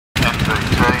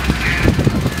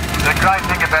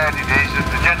about it is that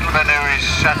the gentleman who is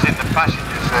sat in the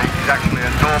passenger seat is actually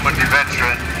a Normandy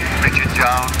veteran, Richard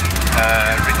Jones.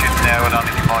 Richard's now, I don't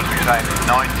think he might be saying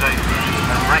he's 90,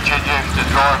 and Richard used to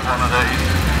drive one of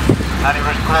these, and he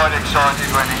was quite excited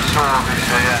when he saw this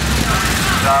here.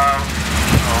 So,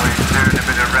 he's doing a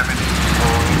bit of reminiscing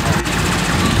for him.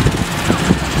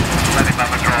 Let him have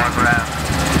a drive around.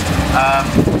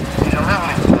 He's a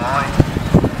lovely guy.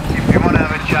 If you want to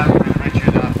have a chat with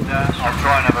Richard after, I'll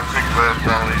try and have a quick word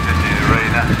while he's in the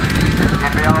arena.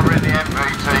 He'll be over in the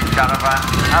MVT caravan,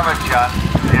 have a chat.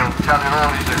 He'll tell you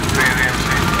all his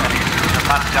experiences, and he's a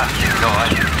fantastic guy.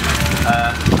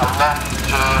 A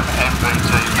long-term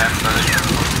MVT member,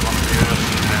 one of the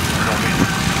earliest members of it.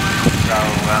 So,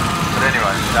 but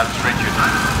anyway, that's Richard.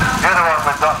 The other one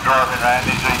we've got driving around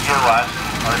is a UAZ.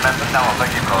 I remember, no, I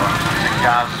beg your pardon, it's a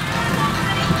Gaz.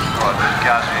 Right, there's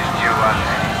Gaz in UAZ,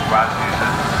 WAZ is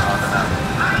it? I don't know.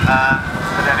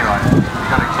 But anyway, we've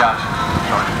got a Gaz.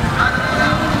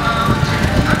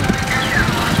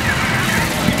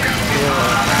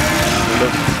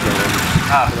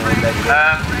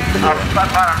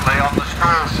 Apparently on the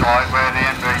stroll side where the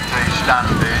MVT stand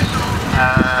is,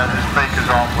 the speakers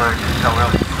aren't working, so we'll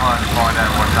try and find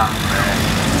out what's happening there.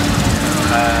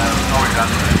 We've done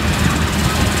it.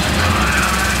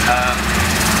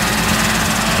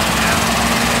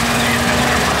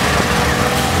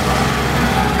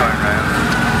 Going round,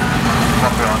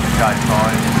 what behind the K5.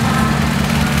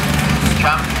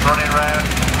 Champ running round.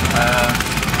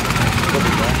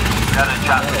 We had a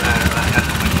chat with a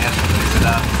gentleman yesterday with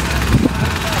that.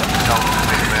 Told us a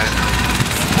bit about it.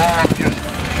 Well, I'm just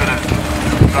sort of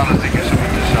trying to think of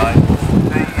something to say.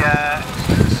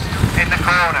 In the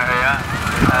corner here,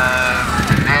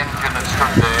 the engine that's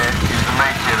stuck there is the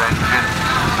Meteor engine,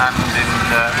 and in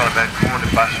about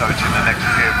quarter past, so it's in the next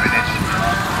few minutes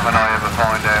when I ever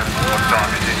find out what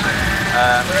time it is.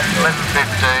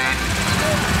 11:15.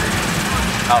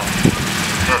 Oh,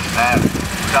 yes, now.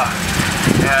 So,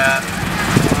 yeah.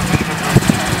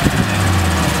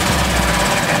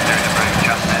 He's doing a break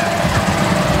jump now.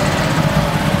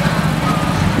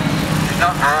 He's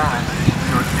not rolling,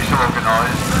 he's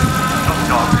organised.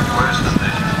 Sometimes it's worse than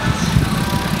this.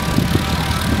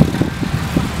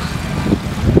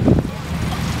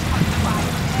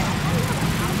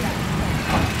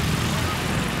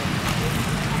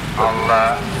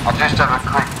 I'll just have a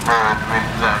quick word with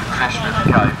Chris with the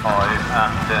K5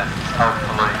 and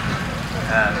hopefully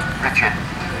Richard.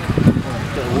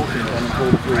 Walking down and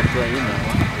pull through a train in there.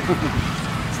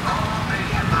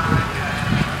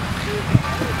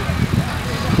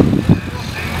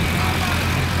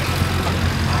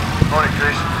 Morning,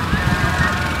 Chris.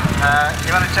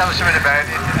 You want to tell us a bit about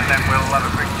it, and then we'll have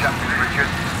a quick chat with Richard.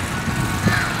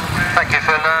 Thank you,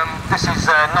 Phil. This is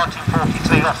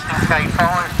 1943 Austin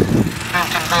K5. Built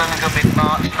in Birmingham in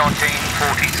March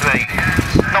 1943.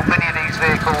 Not many of these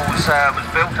vehicles was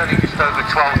built, only just over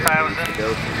 12,000.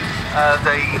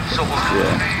 They sort of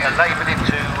laboured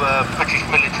into British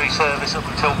military service up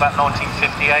until about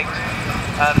 1958.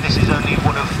 This is only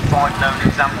one of 5 known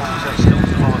examples that still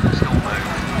survive and still move.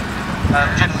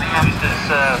 Generally used as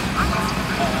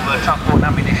for transport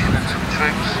and ammunition and some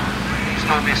troops. It's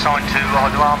normally assigned to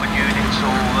either armoured units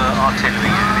or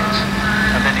artillery units.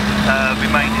 And then it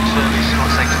remained in service,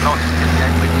 let's say, to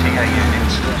 1958 with TA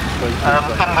units.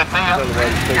 In with me,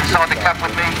 inside the cab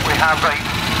with me, we have a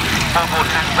World War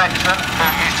II veteran who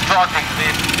used to drive these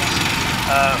vehicles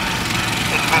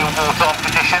in real wartime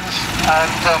conditions,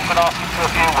 and I'm going to ask him for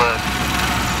a few words.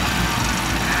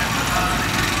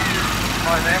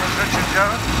 My name is Richard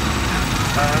Jones,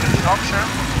 in Yorkshire.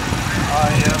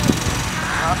 I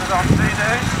landed on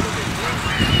D-Day.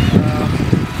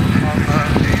 On the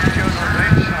June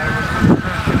Beach, I was with the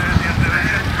 1st Canadian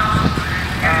Division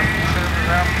and turned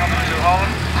around coming to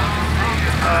Holland.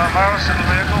 Ours in the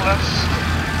vehicle, there's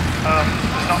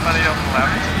not many of them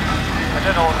left. I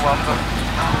did own one, but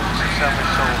since then we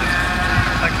sold it.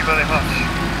 Thank you very much.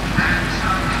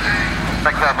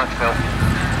 Thank you very much, Phil.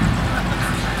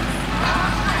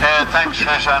 Thanks,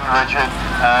 Chris and Richard.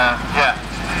 You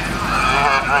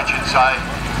heard Richard say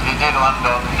he did land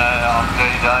on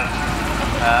D-Day.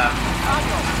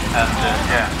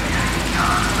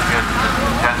 Good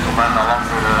gentleman along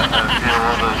with a few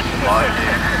others like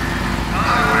him.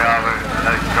 We have a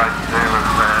great deal of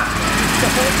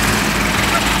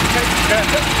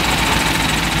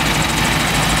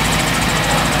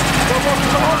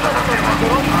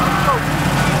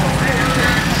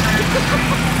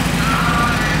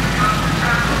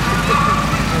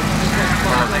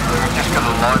well, I think we've just got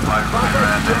a lightweight running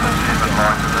around here that's even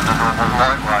lighter than a normal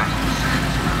lightweight.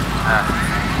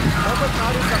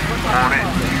 Morning.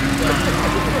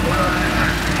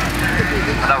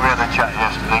 know we had a chat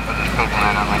yesterday, but there's people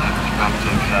in and we didn't expect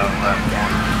to, so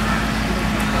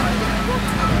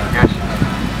yes.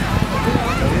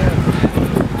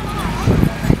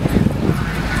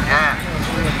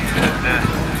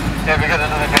 Yeah, we got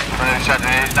another gentleman who said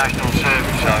it is national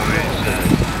service, so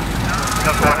it's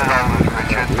not quite as old as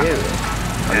Richard.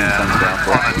 Yeah,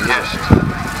 one and just.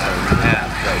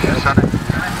 Yeah, Sonny.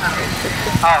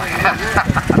 Oh, yeah.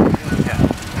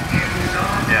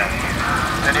 Yeah.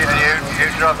 And you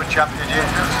drove a Champ, did you?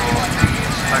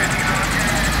 Oh, you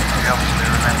obviously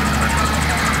remember.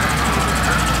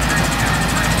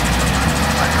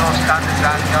 Your standards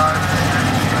and go.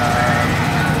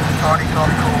 Party club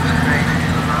course green.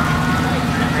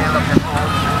 Neil of the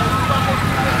Ford.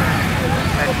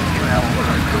 NQL.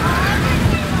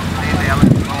 Near the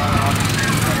element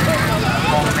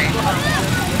on me.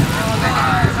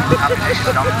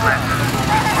 Application on prep.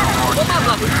 That's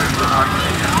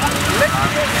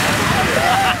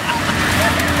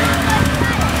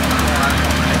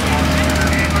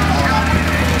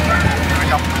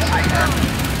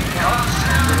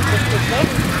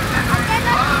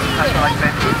what I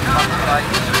meant.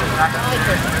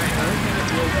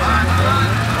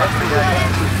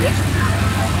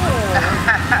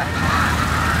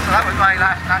 So that was my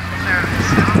last national service.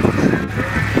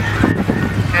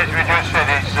 Yes, we just said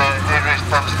it's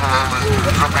irresponsible all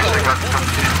the rubbish they got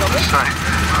dumped into the street.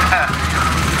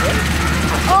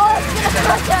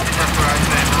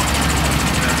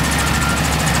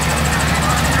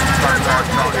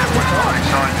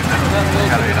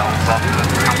 Carrying on bombs and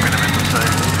dumping them in the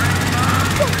sea.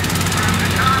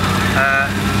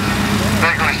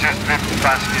 Vehicle is just driven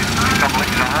past you. It's on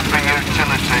Humber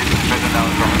utility, a bit of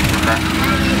nose on it for that.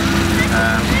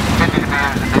 Continue to be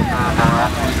used a bit more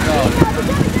office.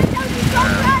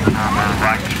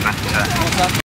 Ranks, but